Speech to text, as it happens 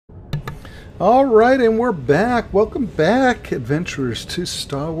Alright, and we're back. Welcome back, adventurers, to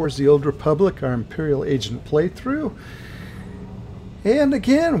Star Wars The Old Republic, our Imperial Agent playthrough. And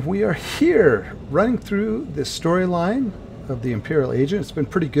again, we are here, running through the storyline of the Imperial Agent. It's been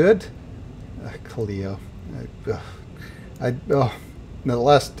pretty good. Cleo. In the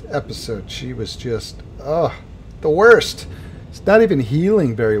last episode, she was just, the worst. It's not even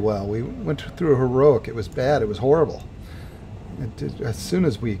healing very well. We went through a heroic. It was bad. It was horrible. As soon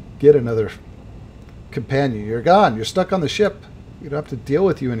as we get another companion, you're gone. You're stuck on the ship. We don't have to deal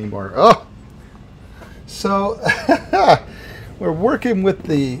with you anymore. Oh! So, we're working with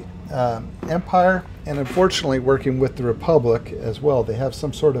the Empire, and unfortunately working with the Republic as well. They have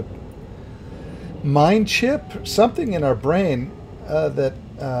some sort of mind chip, something in our brain that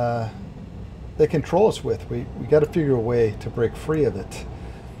they control us with. We got to figure a way to break free of it.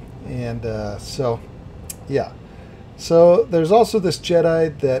 And so, yeah. So there's also this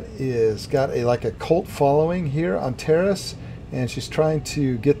Jedi that is got like a cult following here on Taris, and she's trying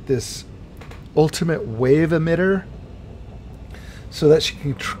to get this ultimate wave emitter so that she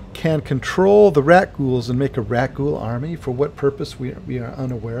can control the rat ghouls and make a rat ghoul army. For what purpose we are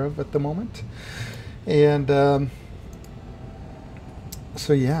unaware of at the moment. And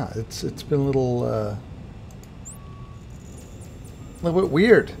so yeah, it's been a little bit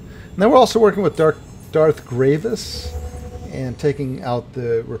weird. And then we're also working with Darth Gravis and taking out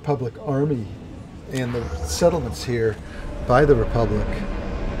the Republic army and the settlements here by the Republic,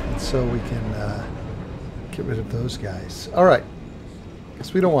 and so we can get rid of those guys. Alright,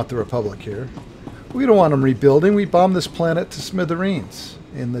 guess we don't want the Republic here. We don't want them rebuilding. We bombed this planet to smithereens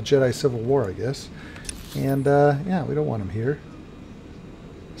in the Jedi Civil War, I guess. And yeah, we don't want them here.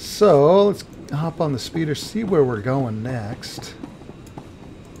 So let's hop on the speeder, see where we're going next.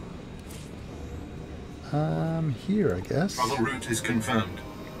 Here, I guess. Travel route is confirmed.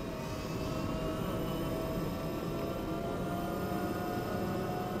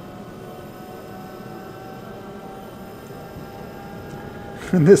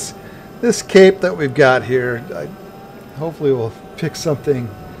 And this cape that we've got here, hopefully we'll pick something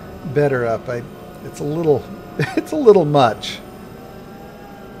better up. It's a little much.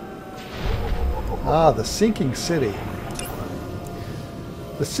 Ah, the sinking city.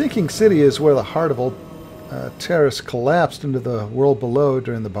 The sinking city is where the heart of old Taris collapsed into the world below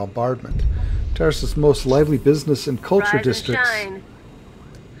during the bombardment. Taris' most lively business and culture districts.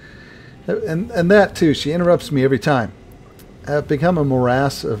 And that too, she interrupts me every time. Have become a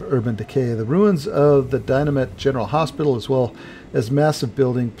morass of urban decay. The ruins of the Dynamite General Hospital, as well as massive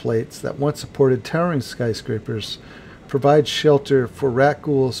building plates that once supported towering skyscrapers, provide shelter for rat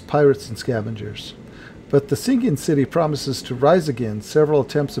ghouls, pirates, and scavengers. But the sinking city promises to rise again. Several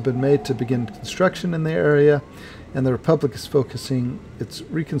attempts have been made to begin construction in the area, and the Republic is focusing its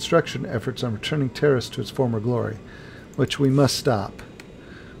reconstruction efforts on returning Taris to its former glory, which we must stop.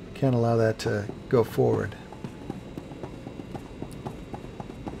 We can't allow that to go forward.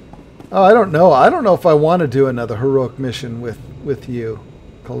 Oh, I don't know. I don't know if I want to do another heroic mission with you,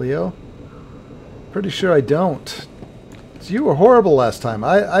 Khalil. Pretty sure I don't. You were horrible last time.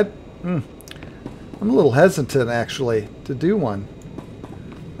 I'm a little hesitant, actually, to do one.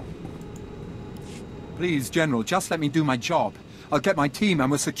 Please, General, just let me do my job. I'll get my team and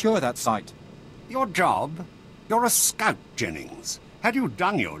we'll secure that site. Your job? You're a scout, Jennings. Had you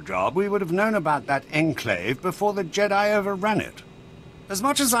done your job, we would have known about that enclave before the Jedi overran it. As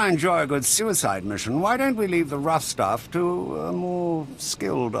much as I enjoy a good suicide mission, why don't we leave the rough stuff to a more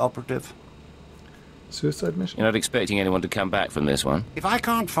skilled operative? Suicide mission? You're not expecting anyone to come back from this one? If I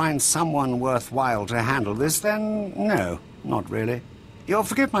can't find someone worthwhile to handle this, then no, not really. You'll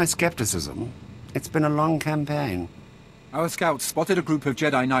forgive my skepticism. It's been a long campaign. Our scouts spotted a group of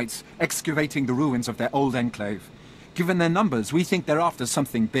Jedi Knights excavating the ruins of their old enclave. Given their numbers, we think they're after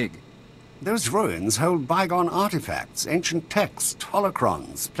something big. Those ruins hold bygone artifacts, ancient texts,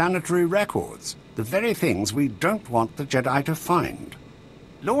 holocrons, planetary records. The very things we don't want the Jedi to find.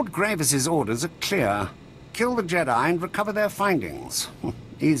 Lord Gravis's orders are clear. Kill the Jedi and recover their findings.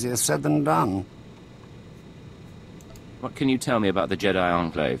 Easier said than done. What can you tell me about the Jedi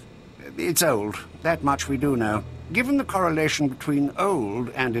Enclave? It's old. That much we do know. Given the correlation between old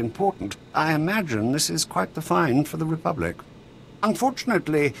and important, I imagine this is quite the find for the Republic.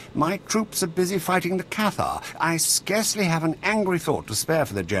 Unfortunately, my troops are busy fighting the Cathar. I scarcely have an angry thought to spare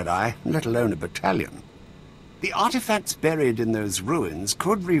for the Jedi, let alone a battalion. The artifacts buried in those ruins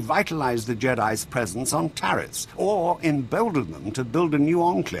could revitalize the Jedi's presence on Taris, or embolden them to build a new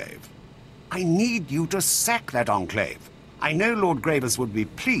enclave. I need you to sack that enclave. I know Lord Gravis would be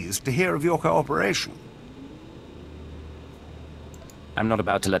pleased to hear of your cooperation. I'm not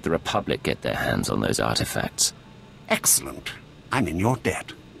about to let the Republic get their hands on those artifacts. Excellent. I'm in your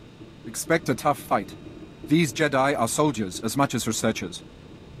debt. Expect a tough fight. These Jedi are soldiers as much as researchers.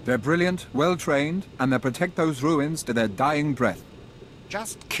 They're brilliant, well-trained, and they'll protect those ruins to their dying breath.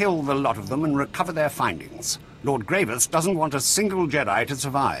 Just kill the lot of them and recover their findings. Lord Gravis doesn't want a single Jedi to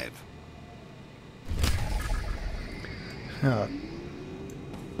survive.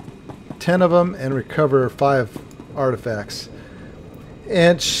 10 of them and recover 5 artifacts.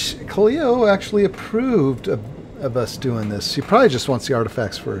 And Cleo actually approved of us doing this. She probably just wants the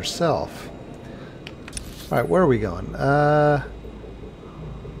artifacts for herself. Alright, where are we going? Oh,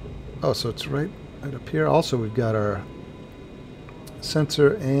 so it's right up here. Also, we've got our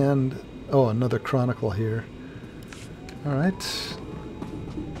sensor and... oh, another chronicle here. Alright.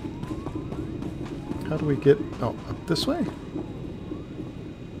 How do we get... oh, up this way?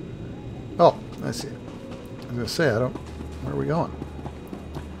 Oh, I see. I was going to say, I don't... where are we going?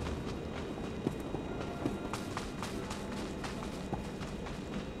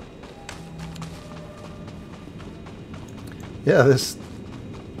 Yeah, this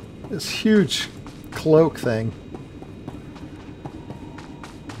huge cloak thing.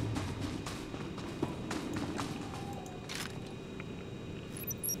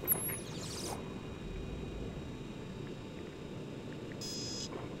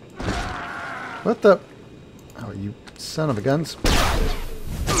 What the? Oh, you son of a guns.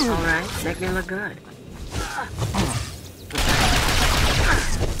 All right, make me look good.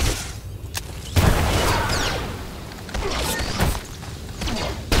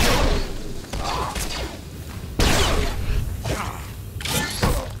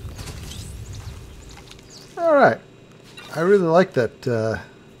 All right. I really like that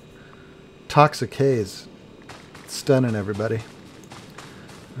toxic haze. It's stunning everybody.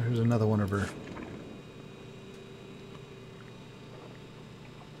 Here's another one of her.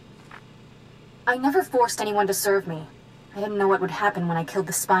 I never forced anyone to serve me. I didn't know what would happen when I killed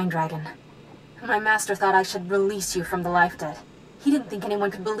the spine dragon. My master thought I should release you from the life debt. He didn't think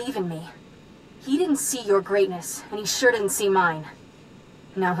anyone could believe in me. He didn't see your greatness, and he sure didn't see mine.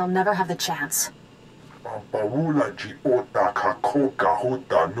 Now he'll never have the chance.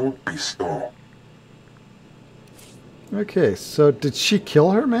 Okay, so did she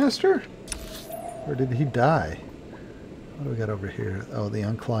kill her master? Or did he die? What do we got over here? Oh, the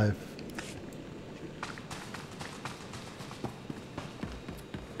Enclave.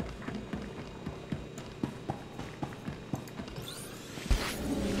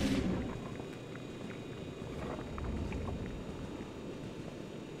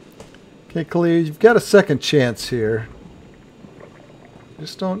 Okay, Cleo, you've got a second chance here.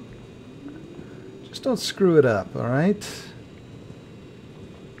 Just don't screw it up, all right?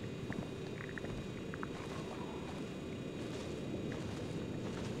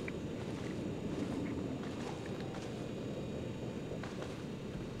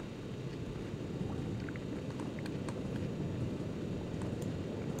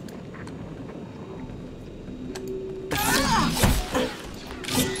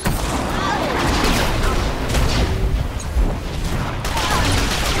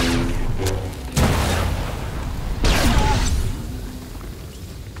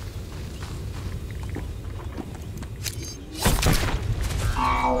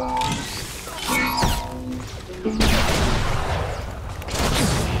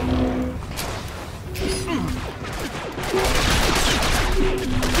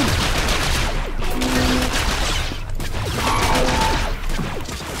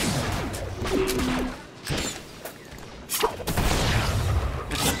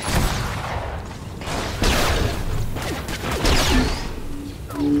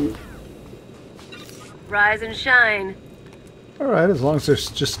 Rise and shine. All right, as long as there's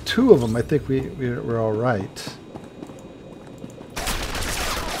just 2 of them, I think we're all right.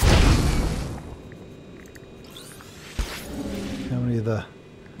 How many of the...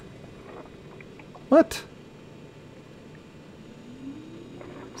 what?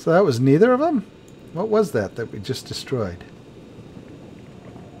 So that was neither of them? What was that we just destroyed?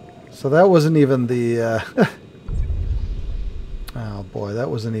 So that wasn't even the... oh boy, that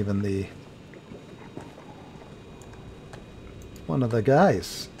wasn't even the... one of the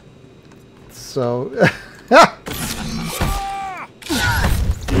guys. So...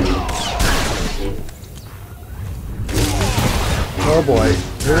 oh boy,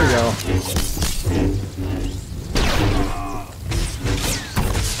 here we go.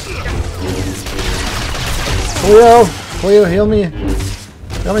 Cleo, heal me.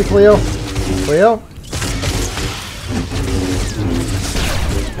 Heal me, Cleo. Cleo.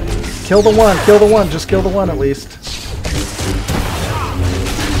 Kill the one, just kill the one at least.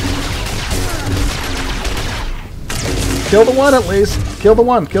 Kill the one at least. Kill the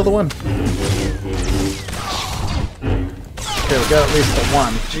one. Kill the one. Okay, we got at least the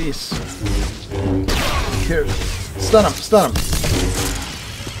one. Jeez. Here. Stun him. Stun him.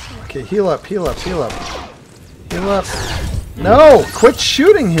 Okay, heal up. Heal up. Heal up. Heal up. No! Quit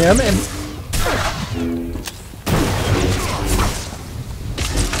shooting him and...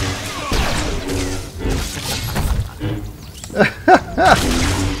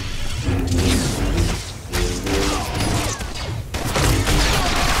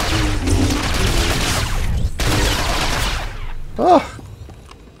 Oh!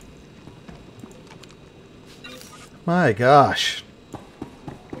 My gosh.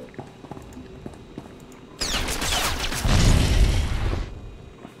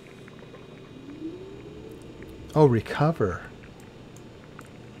 Oh, recover.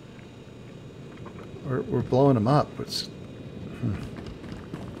 We're blowing him up. It's...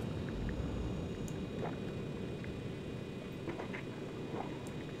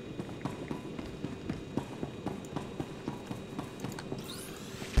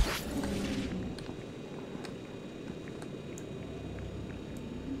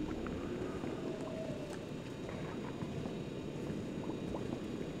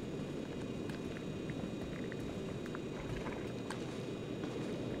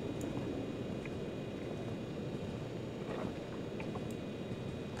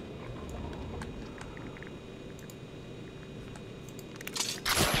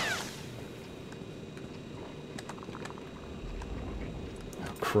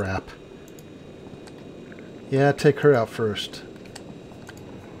 Crap. Yeah, take her out first.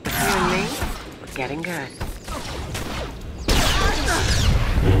 You and me? We're getting good.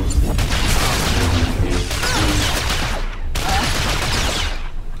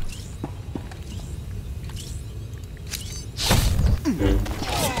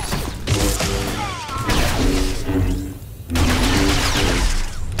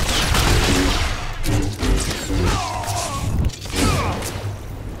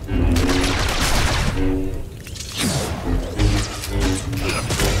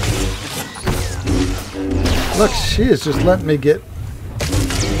 Look, she is just letting me get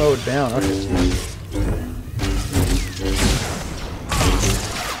mowed down.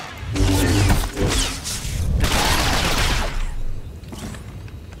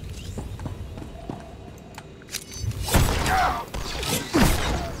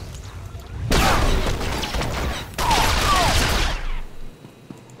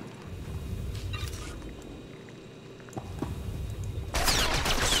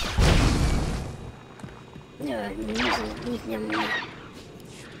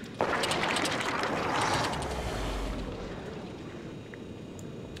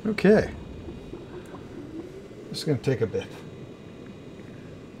 Okay. Okay. This is going to take a bit.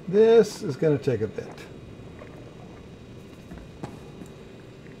 This is going to take a bit.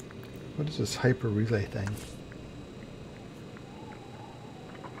 What is this hyper relay thing?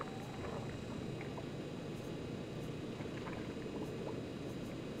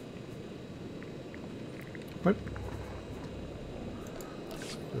 What?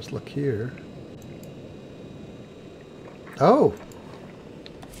 Just look here. Oh!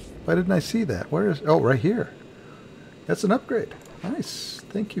 Why didn't I see that? Where is... Oh, right here. That's an upgrade. Nice.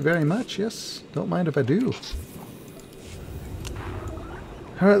 Thank you very much. Yes. Don't mind if I do.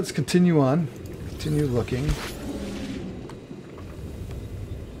 Alright, let's continue on. Continue looking.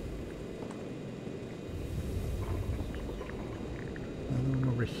 Another one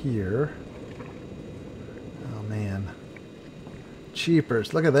over here. Oh, man.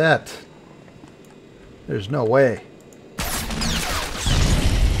 Cheapers. Look at that. There's no way.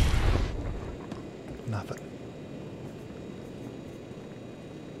 Nothing.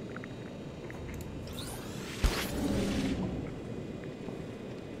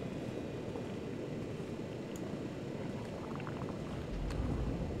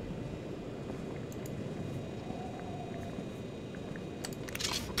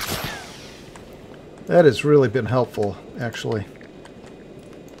 That has really been helpful, actually.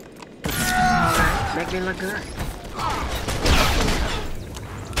 Alright, make me look good.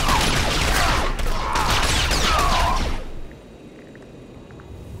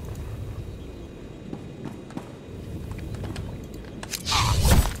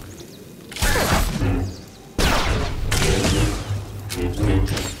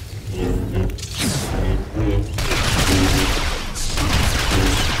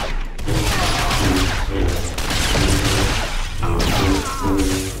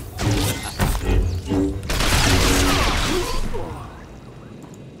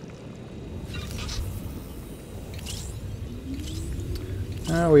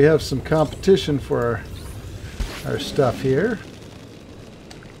 Now we have some competition for our our stuff here.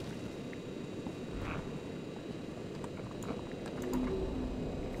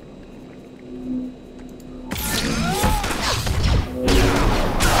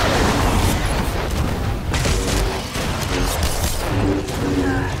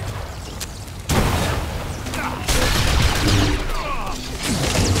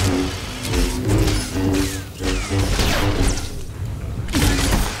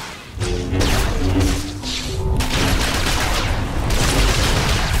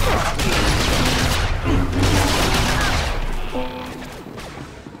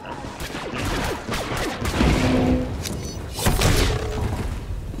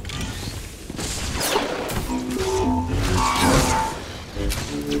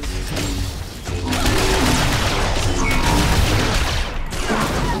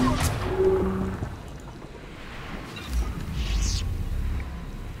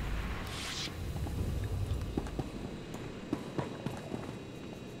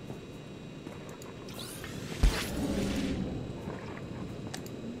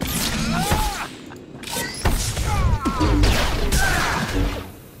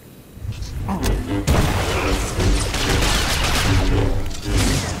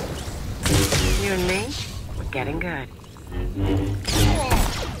 You and me, we're getting good.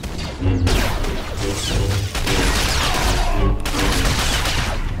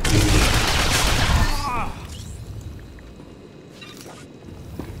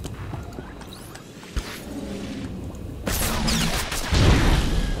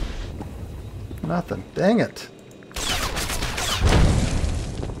 Nothing. Dang it.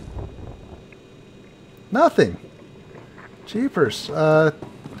 Nothing. Jeepers.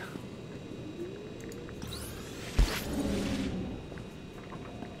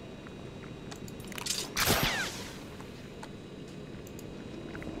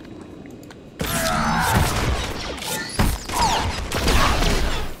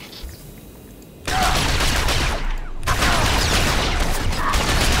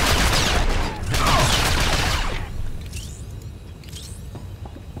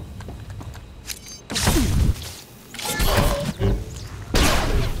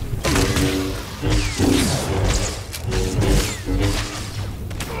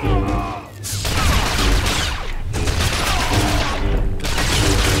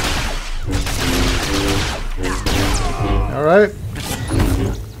 All right.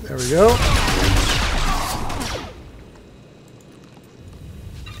 There we go.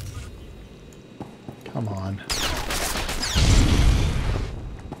 Come on.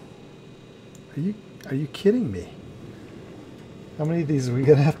 Are you kidding me? How many of these are we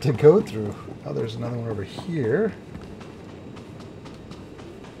gonna have to go through? Oh, there's another one over here.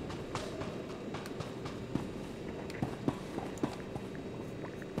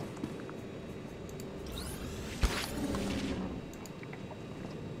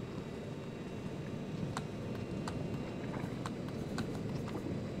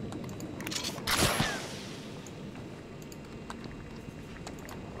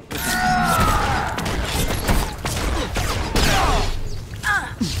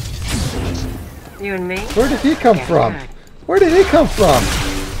 You and me? Where did he come Getting from? good. Where did he come from?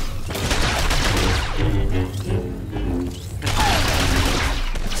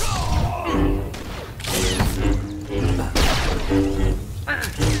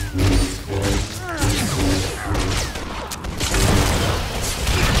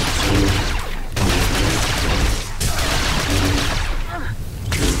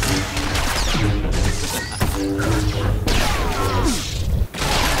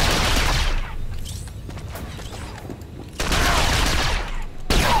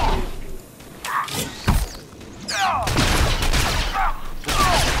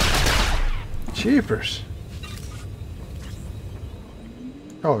 Jeepers.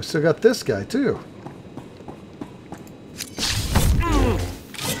 Oh, we still got this guy too.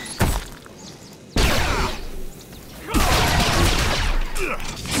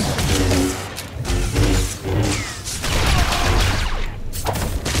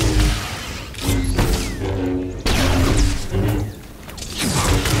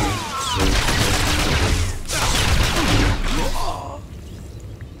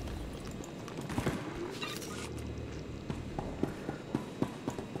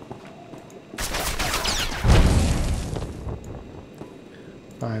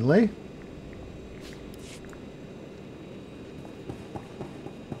 Finally.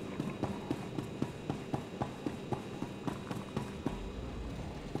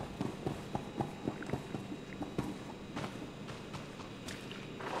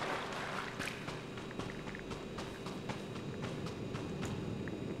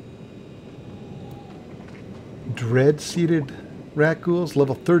 dread-seated rat ghouls,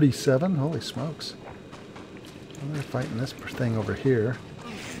 level 37. Holy smokes. Well, they're fighting this thing over here.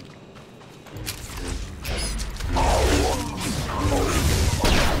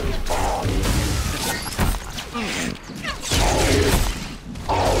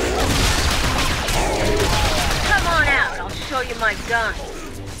 Come on out, I'll show you my gun.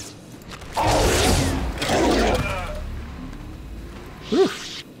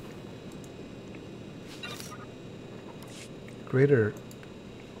 Oof. Greater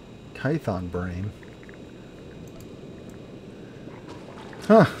Python brain.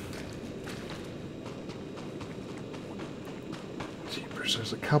 Huh. Jeepers,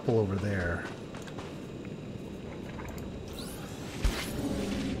 there's a couple over there.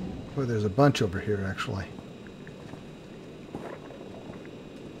 Boy, there's a bunch over here, actually.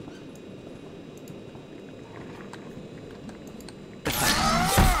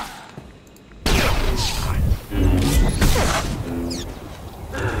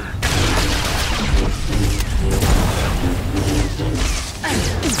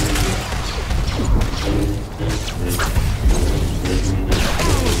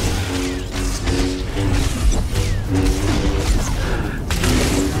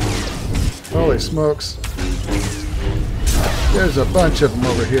 Holy smokes. There's a bunch of them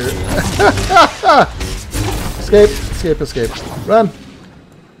over here. Escape, escape, escape. Run.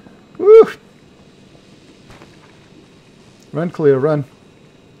 Woo. Run, Cleo, run.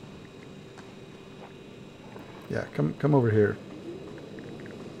 Yeah, come over here.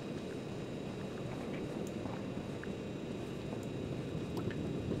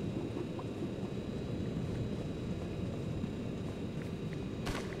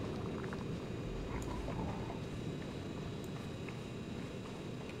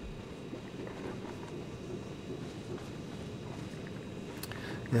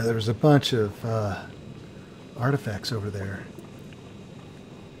 Yeah, there was a bunch of artifacts over there.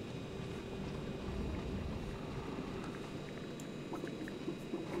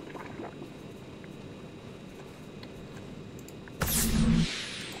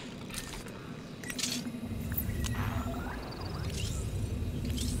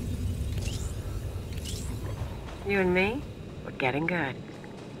 You and me, we're getting good.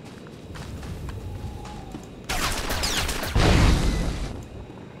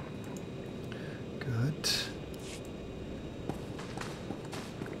 Good.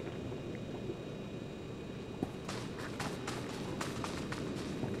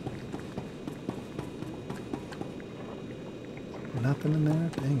 Nothing in there?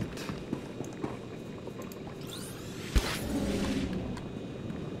 Dang it.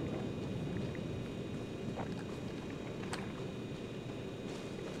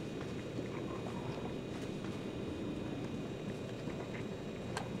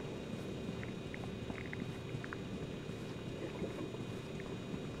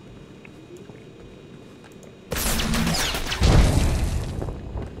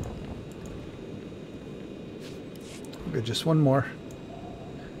 Okay, just one more.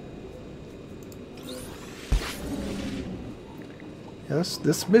 Yes,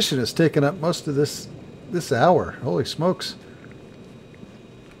 this mission has taken up most of this hour. Holy smokes.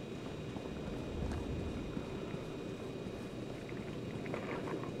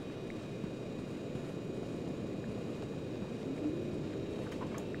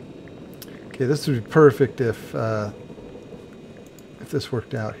 Okay, this would be perfect if this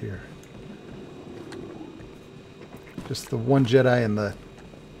worked out here. Just the one Jedi and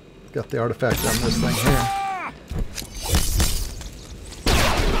got the artifact on this thing here.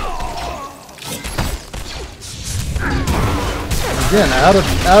 Again,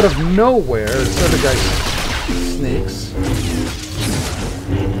 out of nowhere, this other guy sneaks.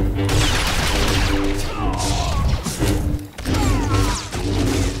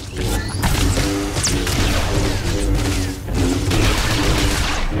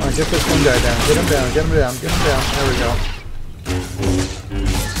 Come on, get this one guy down. Get him down. Get him down. Get him down. There we go.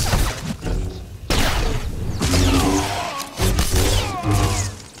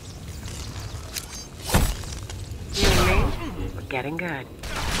 Getting good.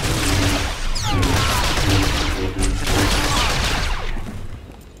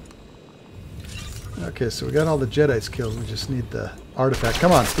 Okay, so we got all the Jedi's killed. We just need the artifact.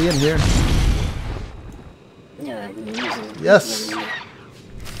 Come on, stay in here. Yes.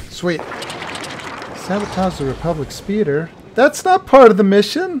 Sweet. Sabotage the Republic speeder. That's not part of the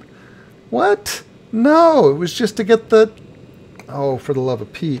mission. What? No, it was just to get the... Oh, for the love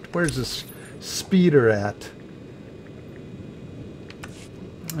of Pete. Where's this speeder at?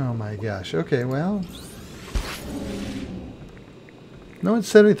 Oh my gosh. Okay, well. No one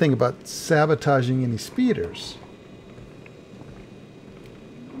said anything about sabotaging any speeders.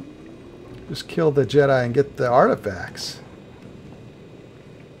 Just kill the Jedi and get the artifacts.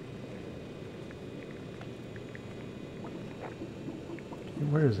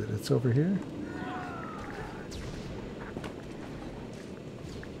 Where is it? It's over here?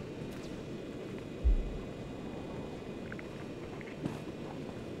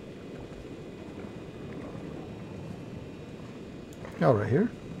 Oh, right here.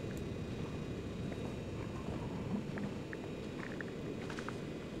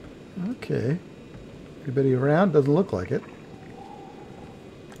 Okay. Anybody around? Doesn't look like it.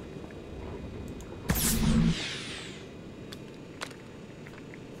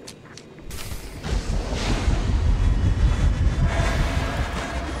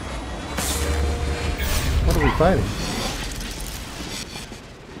 What are we fighting?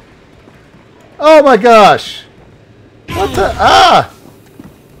 Oh my gosh! What the? Ah!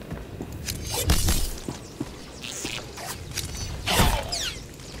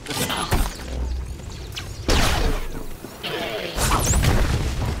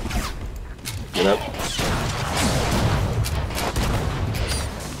 Get up.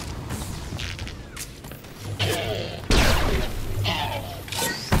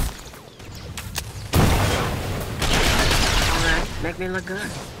 Alright, make me look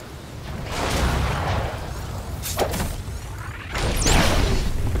good.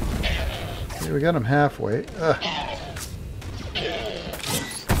 Okay, we got him halfway.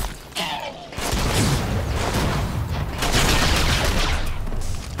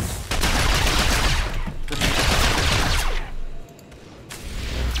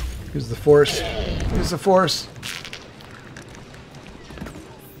 Use the force. Use the force.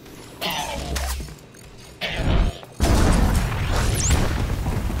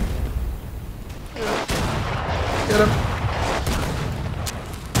 Get him.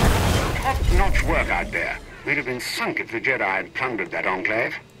 Top-notch work out there. We'd have been sunk if the Jedi had plundered that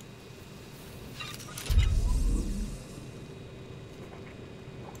enclave.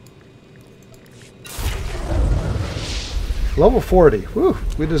 Level 40. Whew,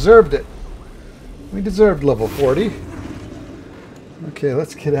 we deserved it. We deserved level 40. Okay,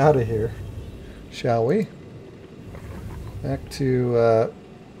 let's get out of here, shall we? Back to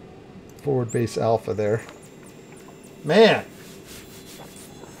forward base Alpha there. Man!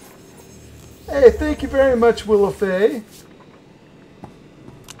 Hey, thank you very much, Willow Faye.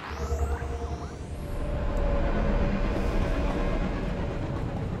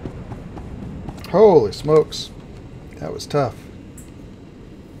 Holy smokes. That was tough.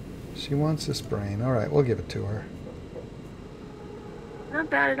 She wants this brain. Alright, we'll give it to her.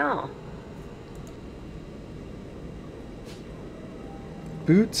 Not bad at all.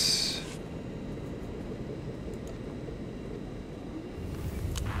 Boots.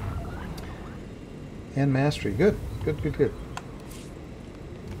 And mastery. Good. Good, good, good.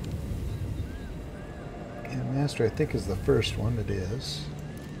 And mastery, I think, is the first one. It is.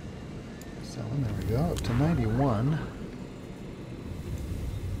 So, there we go. Up to 91.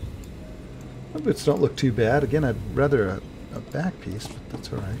 My boots don't look too bad. Again, I'd rather a back piece, but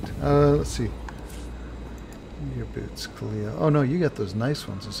that's alright. Let's see. Your boots, Kalia. Oh no, you got those nice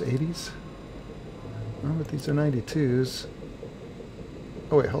ones. Those 80s? Oh, but these are 92s.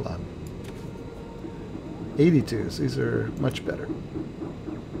 Oh wait, hold on. 82s. These are much better.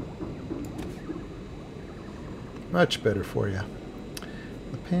 Much better for you.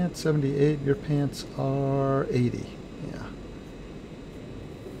 The pants, 78. Your pants are 80. Yeah.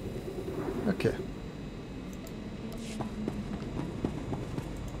 Okay.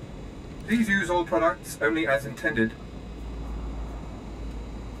 Please use all products only as intended.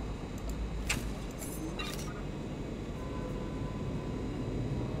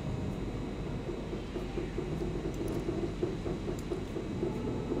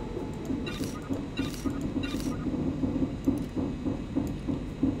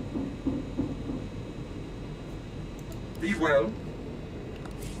 Be well.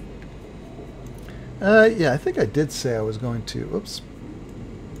 Yeah, I think I did say I was going to. Oops.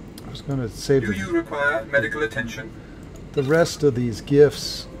 I was going to save Do you require medical attention? the rest of these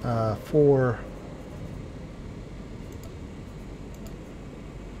gifts for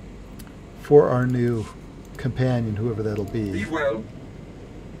our new companion, whoever that'll Be be. well.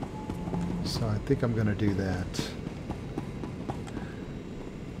 So I think I'm going to do that.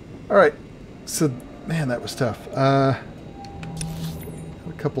 All right. So, man, that was tough. A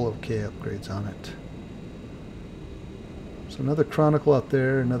couple of okay upgrades on it. So another chronicle out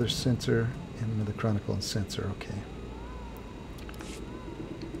there, another sensor, and another chronicle and sensor. Okay.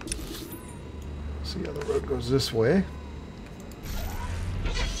 See how the road goes this way.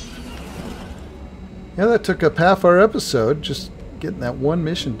 Yeah, that took up half our episode, just getting that one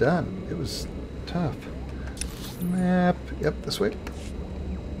mission done. It was tough. Map. Yep, this way.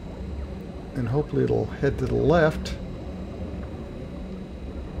 And hopefully it'll head to the left.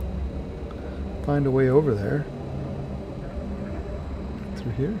 Find a way over there.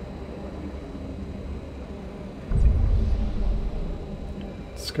 Through here.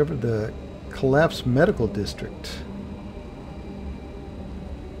 Discovered the collapsed medical district.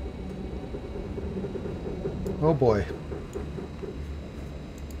 Oh boy.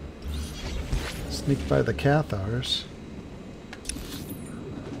 Sneak by the Cathars.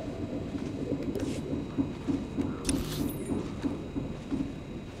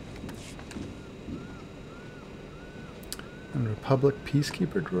 And Republic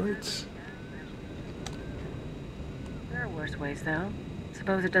Peacekeeper droids. There are worse ways, though.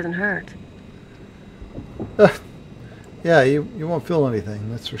 Suppose it doesn't hurt. Yeah, you won't feel anything,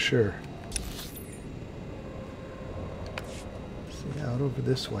 that's for sure. See, out over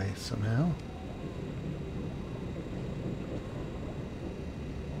this way somehow.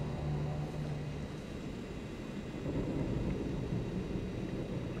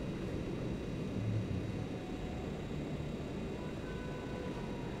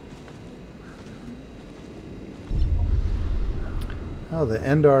 Oh, the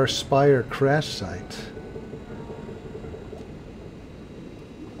Endar Spire crash site.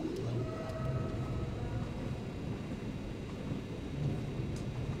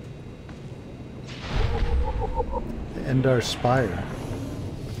 The Endar Spire.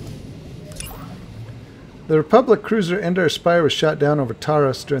 The Republic cruiser Endar Spire was shot down over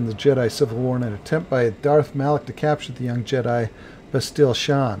Taris during the Jedi Civil War in an attempt by Darth Malak to capture the young Jedi Bastille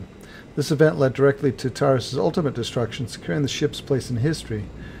Shan. This event led directly to Taris' ultimate destruction, securing the ship's place in history.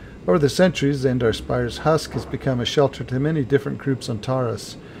 Over the centuries, the Endar Spire's husk has become a shelter to many different groups on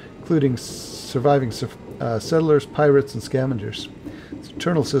Taris, including surviving settlers, pirates, and scavengers. Its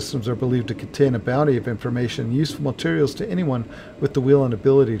internal systems are believed to contain a bounty of information and useful materials to anyone with the will and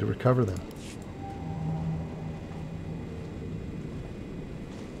ability to recover them.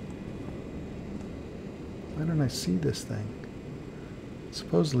 Why don't I see this thing?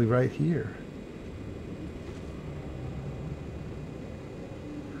 Supposedly right here.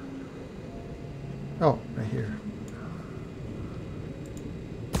 Oh, right here.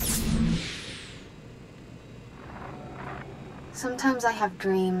 Sometimes I have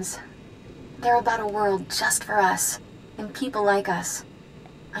dreams. They're about a world just for us, and people like us.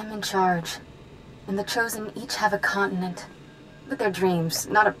 I'm in charge, and the Chosen each have a continent. But they're dreams,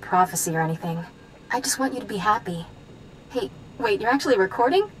 not a prophecy or anything. I just want you to be happy. Hey, wait, you're actually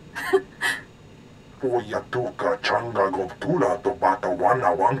recording?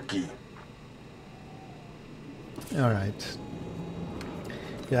 Alright.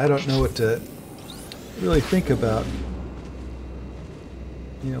 Yeah, I don't know what to really think about,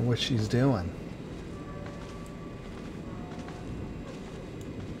 you know, what she's doing.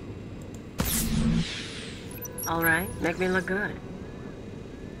 All right, make me look good.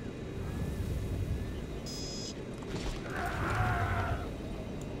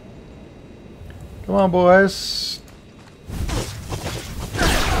 Come on, boys.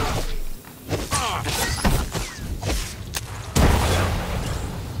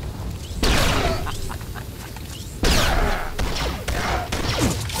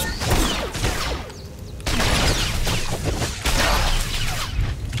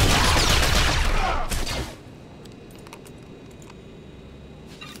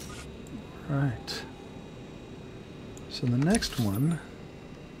 Right. So the next one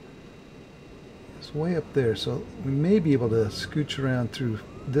is way up there, so we may be able to scooch around through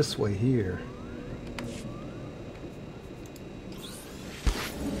this way here.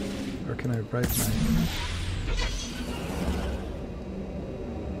 Or can I write my...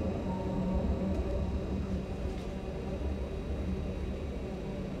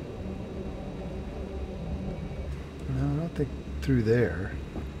 No, I don't think through there.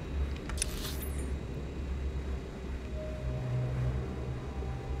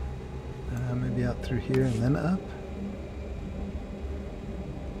 Maybe out through here and then up.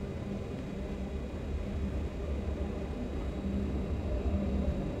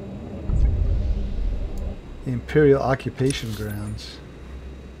 The Imperial Occupation Grounds.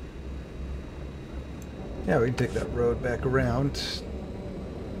 Yeah, we can take that road back around.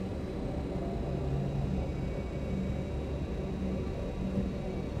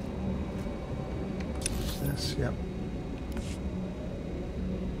 This, yep.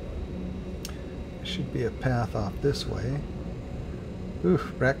 Should be a path off this way. Oof,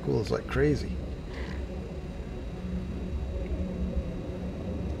 Rakghoul is like crazy.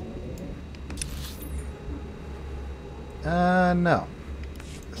 No.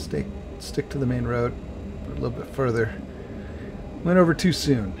 Stick to the main road a little bit further. Went over too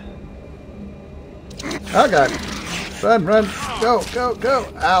soon. Oh god. Run, run. Go, go, go.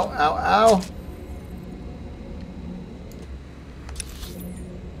 Ow, ow, ow.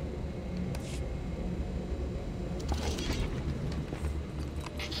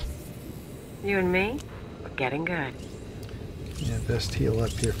 You and me? We're getting good. Yeah, best heal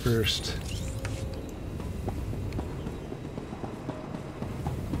up here first.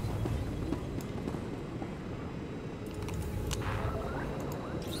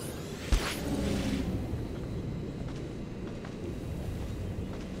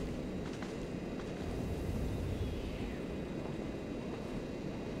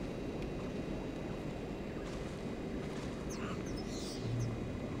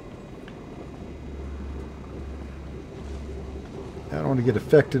 I don't want to get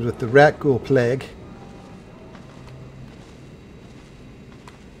affected with the rat ghoul plague.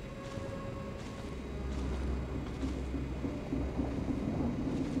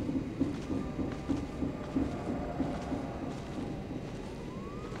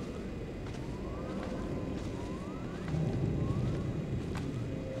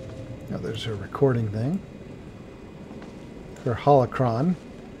 Now there's her recording thing. Her holocron.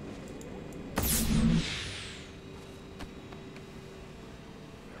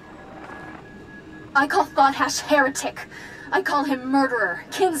 I call Thought-Hash heretic. I call him murderer,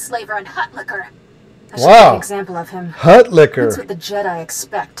 kinslaver, and hut-licker. I should Wow. make an example of him. Hut-licker. That's what the Jedi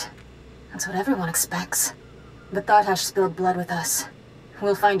expect. That's what everyone expects. But Thought-Hash spilled blood with us.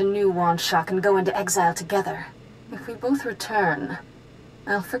 We'll find a new wand shock and go into exile together. If we both return,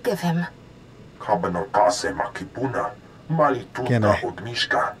 I'll forgive him. Again, I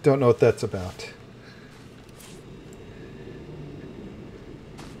don't know what that's about.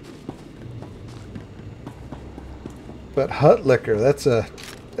 But hut-licker, that's a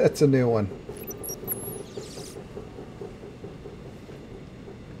new one.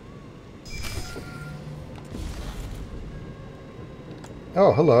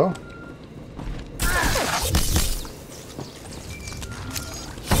 Oh, hello.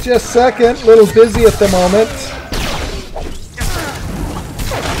 Just a second, a little busy at the moment.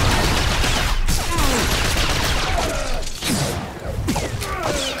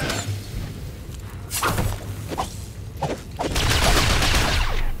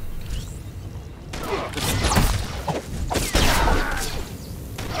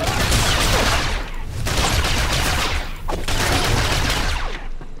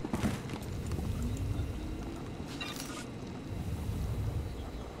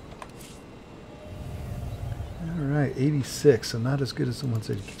 Alright, 86, so not as good as the ones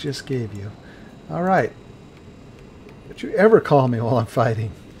I just gave you. Alright. Don't you ever call me while I'm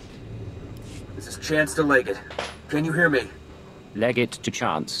fighting. This is Chance to Leggett. Can you hear me? Leggett to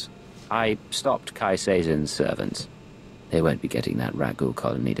Chance. I stopped Kai Sazen's servants. They won't be getting that Ragu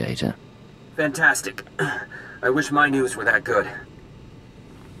colony data. Fantastic. I wish my news were that good.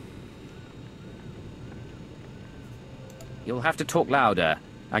 You'll have to talk louder.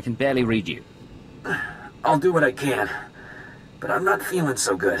 I can barely read you. I'll do what I can, but I'm not feeling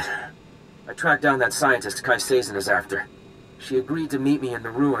so good. I tracked down that scientist Kai Sazen is after. She agreed to meet me in the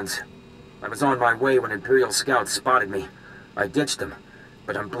ruins. I was on my way when Imperial scouts spotted me. I ditched them,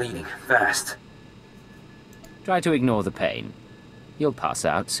 but I'm bleeding fast. Try to ignore the pain. You'll pass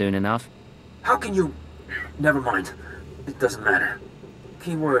out soon enough. How can you... Never mind. It doesn't matter.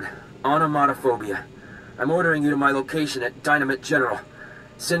 Keyword, onomatophobia. I'm ordering you to my location at Dynamite General.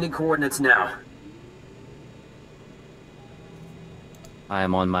 Sending coordinates now. I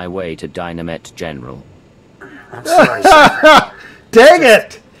am on my way to Dynamite General. I'm sorry, sir. Dang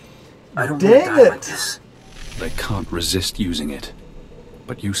it! I don't Dang want to die it! like this. They can't resist using it.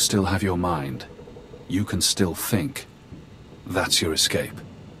 But you still have your mind. You can still think. That's your escape.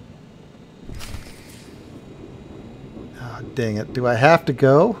 Oh, dang it. Do I have to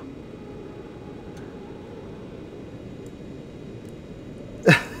go?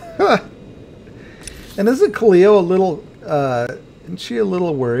 And isn't Cleo a little, isn't she a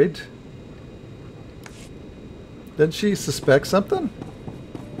little worried? Doesn't she suspect something?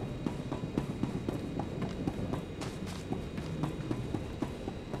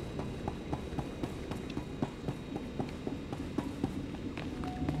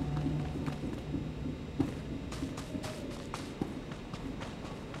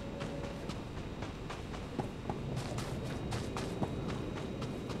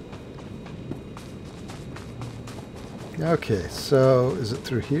 Okay, so is it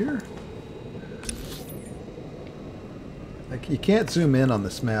through here? Like, you can't zoom in on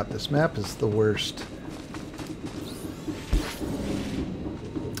this map. This map is the worst.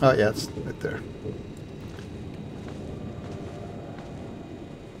 Oh, yeah, it's right there.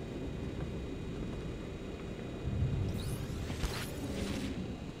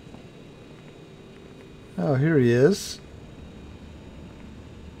 Oh, here he is.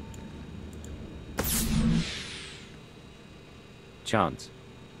 Chance,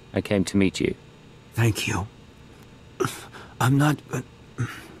 I came to meet you. Thank you. I'm not...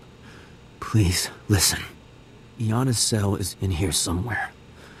 Please, listen. Iana's cell is in here somewhere.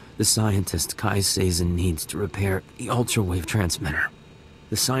 The scientist Kai Sazin needs to repair the ultra-wave transmitter.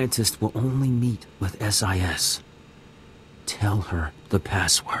 The scientist will only meet with SIS. Tell her the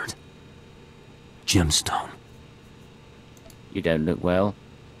password. Gemstone. You don't look well.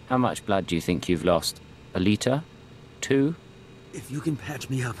 How much blood do you think you've lost? A liter? 2? If you can patch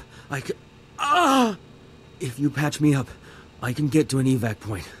me up, I can... Ah! If you patch me up, I can get to an evac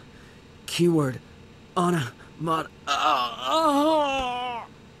point. Keyword, Anna, Mod... Ah!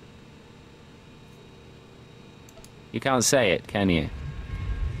 You can't say it, can you?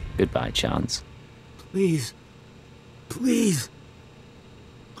 Goodbye, Chance. Please. Please.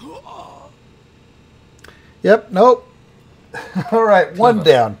 Yep, nope. All right, one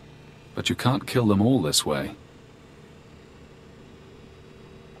down. But you can't kill them all this way.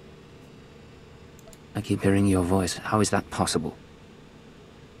 I keep hearing your voice. How is that possible?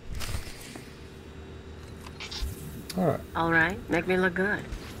 All right, make me look good.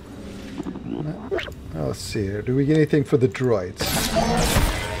 Oh, let's see here. Do we get anything for the droids?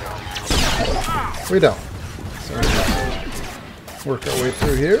 We don't. So work our way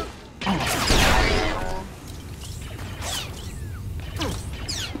through here.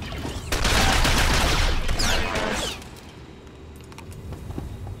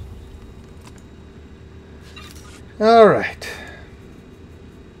 All right.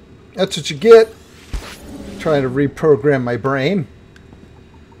 That's what you get. Trying to reprogram my brain.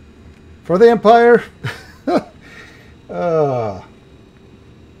 For the Empire.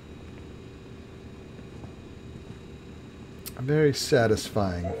 Very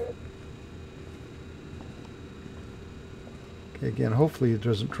satisfying. Okay, again, hopefully it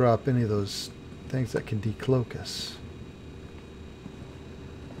doesn't drop any of those things that can decloak us.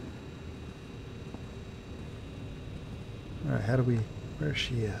 Alright, how do we... Where is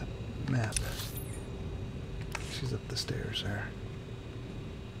she at? Map. She's up the stairs there.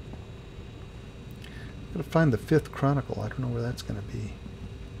 Gotta find the 5th Chronicle. I don't know where that's gonna be.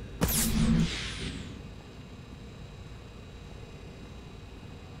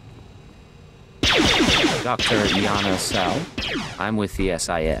 Dr. Iana Sal, I'm with the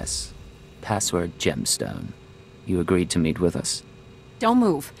SIS. Password Gemstone. You agreed to meet with us. Don't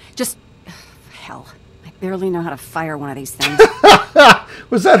move. Just... Hell. I barely know how to fire one of these things.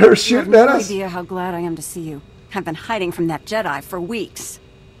 Was that her shooting at us? No idea how glad I am to see you. I've been hiding from that Jedi for weeks.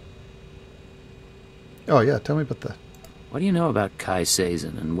 Oh yeah, tell me about that. What do you know about Kai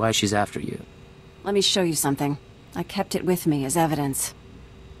Sazin and why she's after you? Let me show you something. I kept it with me as evidence.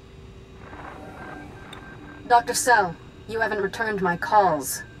 Dr. Sell, you haven't returned my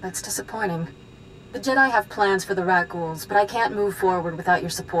calls. That's disappointing. The Jedi have plans for the rat ghouls, but I can't move forward without your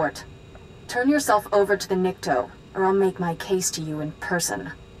support. Turn yourself over to the Nikto, or I'll make my case to you in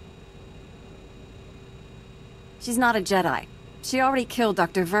person. She's not a Jedi. She already killed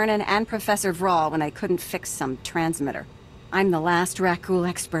Dr. Vernon and Professor Vrawl when I couldn't fix some transmitter. I'm the last rat ghoul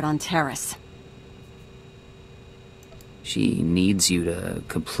expert on Taris. She needs you to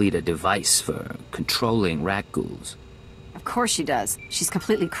complete a device for controlling rat ghouls. Of course she does. She's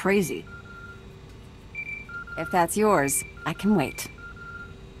completely crazy. If that's yours, I can wait.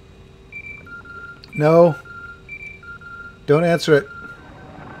 No. Don't answer it.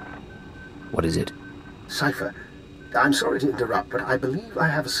 What is it? Cypher, I'm sorry to interrupt, but I believe I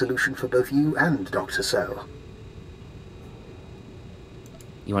have a solution for both you and Dr. Sell.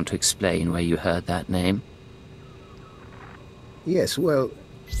 You want to explain where you heard that name? Yes, well,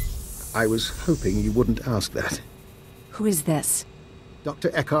 I was hoping you wouldn't ask that. Who is this? Dr.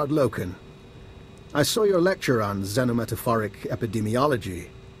 Eckhard Loken. I saw your lecture on xenometaphoric epidemiology.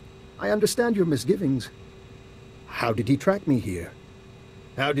 I understand your misgivings. How did he track me here?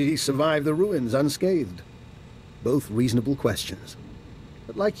 How did he survive the ruins unscathed? Both reasonable questions.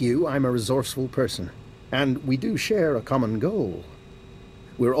 But like you, I'm a resourceful person, and we do share a common goal.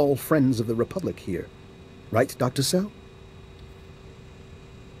 We're all friends of the Republic here. Right, Dr. Sell?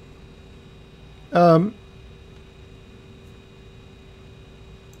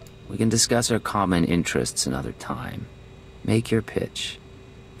 We can discuss our common interests another time. Make your pitch.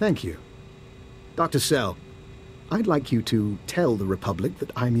 Thank you. Dr. Sell, I'd like you to tell the Republic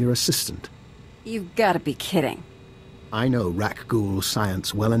that I'm your assistant. You've got to be kidding. I know Rakghoul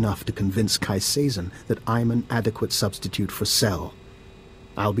science well enough to convince Kaisazen that I'm an adequate substitute for Cell.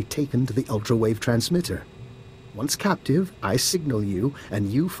 I'll be taken to the ultrawave transmitter. Once captive, I signal you,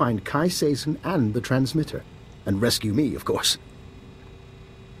 and you find Kaisazen and the transmitter. And rescue me, of course.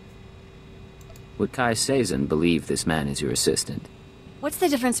 Would Kaisazen believe this man is your assistant? What's the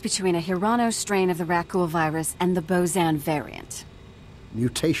difference between a Hirano strain of the Rakghoul virus and the Bozan variant?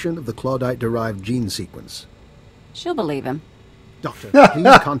 Mutation of the Claudite-derived gene sequence. She'll believe him. Doctor,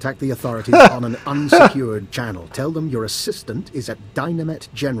 please contact the authorities on an unsecured channel. Tell them your assistant is at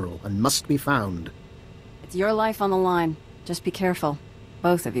Dynamet General and must be found. It's your life on the line. Just be careful.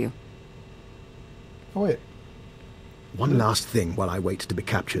 Both of you. Oh, wait. One last thing while I wait to be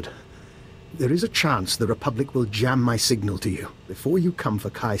captured. There is a chance the Republic will jam my signal to you. Before you come for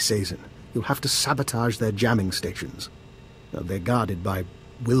Kaisazen, you'll have to sabotage their jamming stations. Now, they're guarded by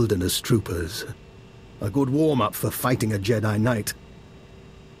wilderness troopers. A good warm-up for fighting a Jedi Knight.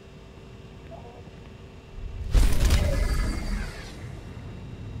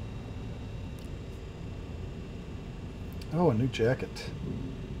 Oh, a new jacket.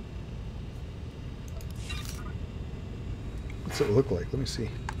 What's it look like? Let me see.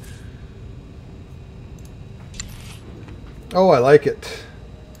 Oh, I like it.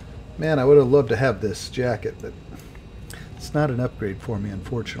 Man, I would have loved to have this jacket, but it's not an upgrade for me,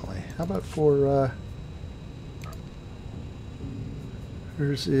 unfortunately. How about for...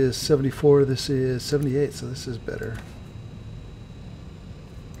 hers is 74, this is 78, so this is better.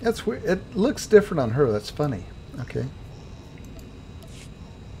 That's weird. It looks different on her. That's funny. Okay.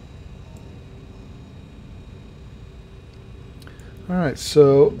 Alright,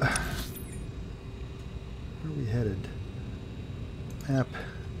 so... where are we headed? Map.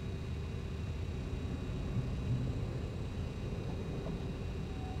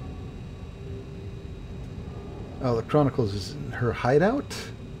 Oh, the Chronicles is in her hideout?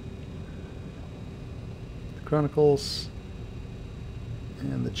 The Chronicles...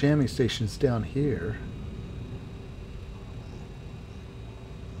 and the jamming station's down here.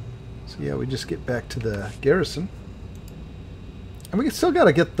 So yeah, we just get back to the garrison. And we still got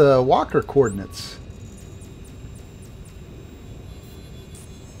to get the walker coordinates.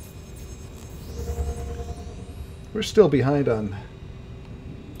 We're still behind on...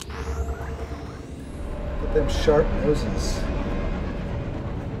 get them sharp noses.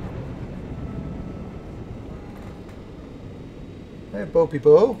 Hey, Bo-Pe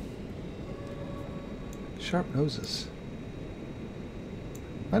Bo. Sharp noses.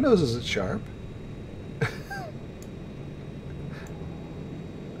 My nose isn't sharp.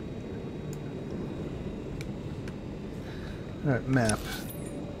 Alright, map.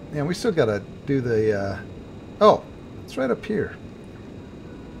 Yeah, we still gotta do the, oh, it's right up here.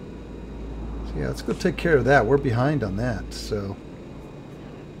 So yeah, let's go take care of that. We're behind on that, so...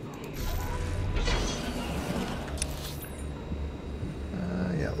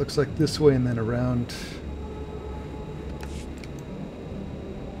 yeah, it looks like this way and then around...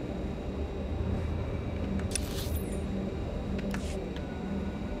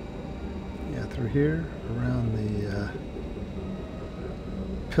 yeah, through here, around the,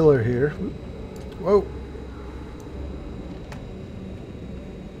 pillar here. Whoa!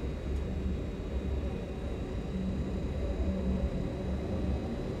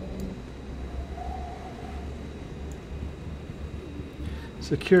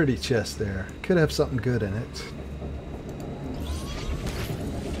 Security chest there. Could have something good in it.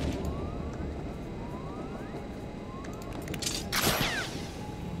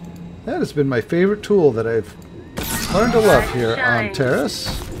 That has been my favorite tool that I've learned to love here on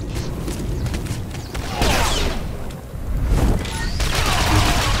Taris.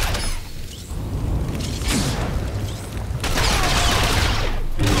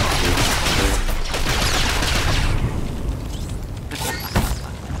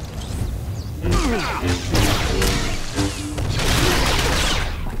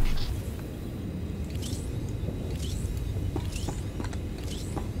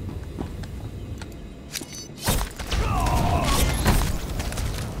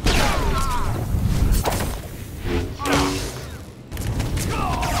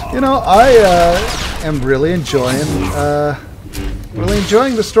 You know, I am really enjoying the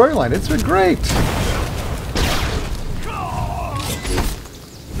storyline. It's been great.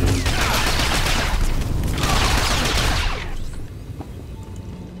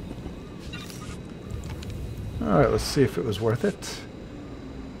 All right, let's see if it was worth it.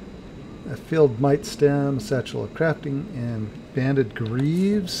 A field might stem, satchel of crafting, and banded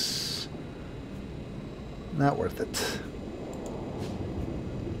greaves. Not worth it.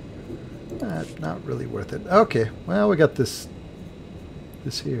 Not really worth it. Okay, well, we got this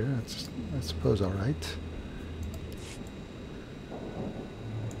here. That's, I suppose, all right.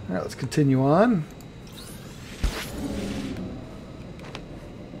 All right, let's continue on.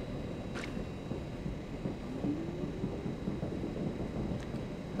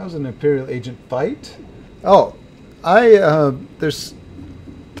 How's an Imperial Agent fight? Oh, there's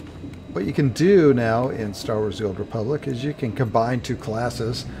what you can do now in Star Wars: The Old Republic is you can combine two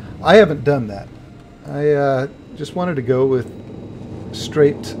classes. I haven't done that. I just wanted to go with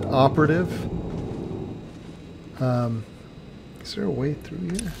straight operative. Is there a way through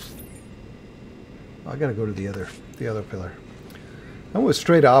here? Oh, I gotta go to the other pillar. I went with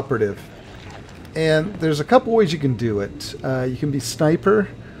straight operative, and there's a couple ways you can do it. You can be sniper,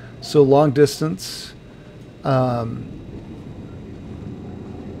 so long distance. The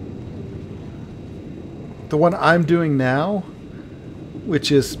one I'm doing now,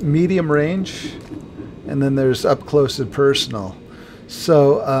 which is medium range, and then there's up close and personal.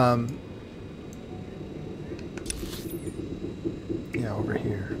 So, yeah, over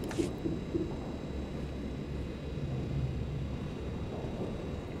here.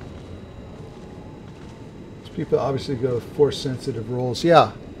 So people obviously go force-sensitive roles.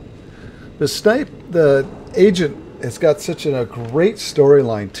 Yeah. The agent has got such a great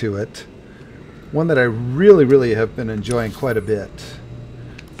storyline to it. One that I really, really have been enjoying quite a bit.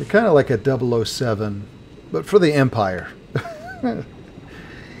 They're kind of like a 007, but for the Empire.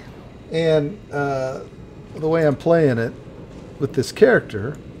 And the way I'm playing it with this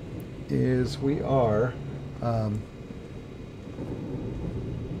character is we are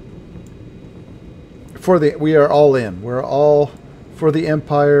we are all in. We're all for the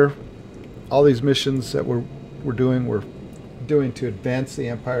Empire. All these missions that we're doing to advance the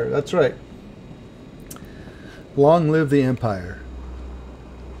Empire. That's right. Long live the Empire.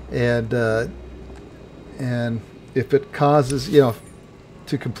 And if it causes,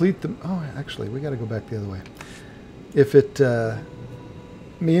 to complete the... Oh, actually, we got to go back the other way. If it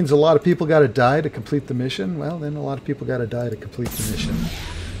means a lot of people got to die to complete the mission, well, then a lot of people got to die to complete the mission.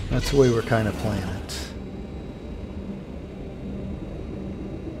 That's the way we're kind of playing it.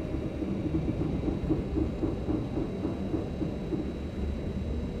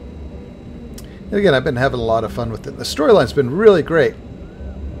 And again, I've been having a lot of fun with it. The storyline's been really great.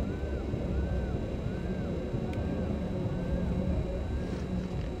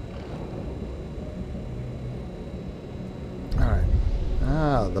 Alright.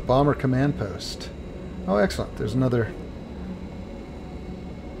 Ah, the Bomber Command Post. Oh, excellent. There's another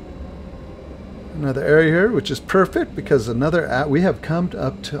area here, which is perfect because we have come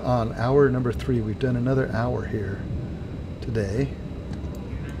up to on hour number 3. We've done another hour here today.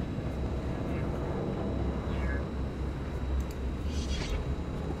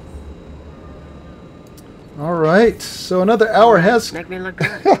 All right, so another hour has Make me look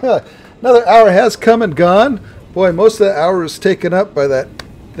good. another hour has come and gone. Boy, most of that hour is taken up by that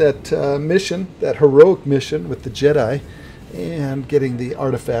mission, that heroic mission with the Jedi, and getting the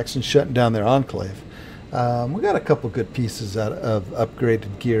artifacts and shutting down their enclave. We got a couple good pieces out of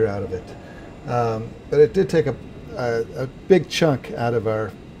upgraded gear out of it, but it did take a big chunk out of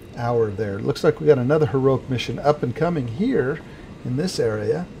our hour there. Looks like we got another heroic mission up and coming here in this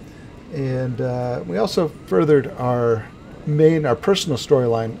area. And we also furthered our personal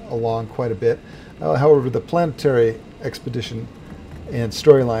storyline along quite a bit. However, the planetary expedition and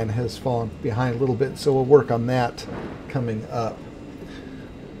storyline has fallen behind a little bit, so we'll work on that coming up.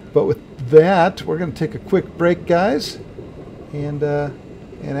 But with that, we're going to take a quick break, guys. And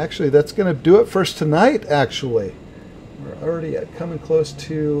actually, that's going to do it for us tonight, actually. We're already coming close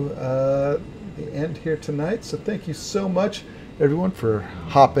to the end here tonight, so thank you so much, everyone, for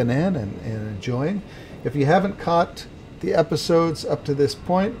hopping in and enjoying. If you haven't caught the episodes up to this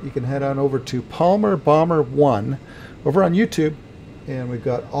point, you can head on over to Palmer Bomber 1 over on YouTube, and we've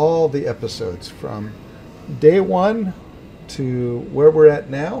got all the episodes from day 1 to where we're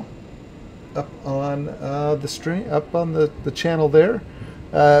at now up on the stream, up on the channel there.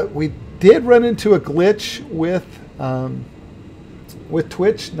 We did run into a glitch with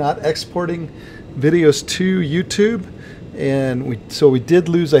Twitch not exporting videos to YouTube. And we did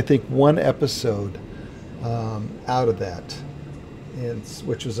lose, I think, one episode out of that,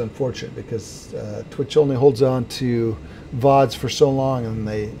 which was unfortunate because Twitch only holds on to VODs for so long, and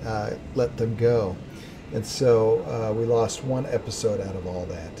they let them go. And so we lost one episode out of all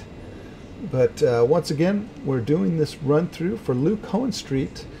that. But once again, we're doing this run-through for Luke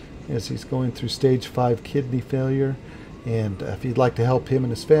Hohenstreet as he's going through stage 5 kidney failure. And if you'd like to help him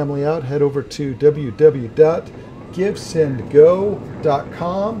and his family out, head over to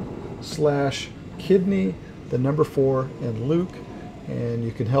www.givesendgo.com patreon.com/kidney, the number 4, and Luke, and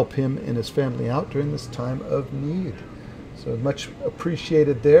you can help him and his family out during this time of need. So much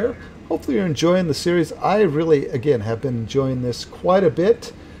appreciated there. Hopefully you're enjoying the series. I really, again, have been enjoying this quite a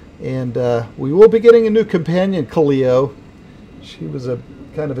bit, and we will be getting a new companion, Kaleo. She was a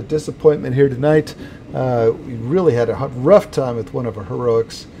kind of a disappointment here tonight. We really had a rough time with one of her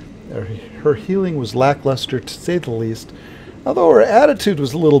heroics. Her healing was lackluster, to say the least, although her attitude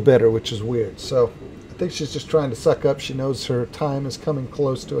was a little better, which is weird. So I think she's just trying to suck up. She knows her time is coming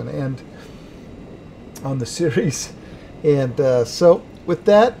close to an end on the series. And so with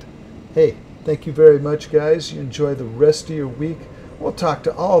that, hey, thank you very much, guys. You enjoy the rest of your week. We'll talk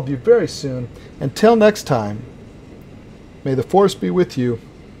to all of you very soon. Until next time, may the Force be with you.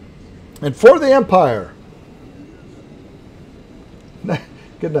 And for the Empire.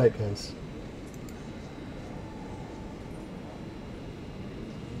 Good night, guys.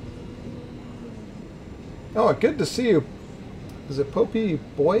 Oh, good to see you. Is it Popey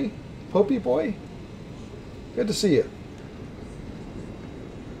Boy? Popey Boy? Good to see you.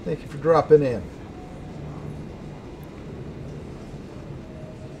 Thank you for dropping in.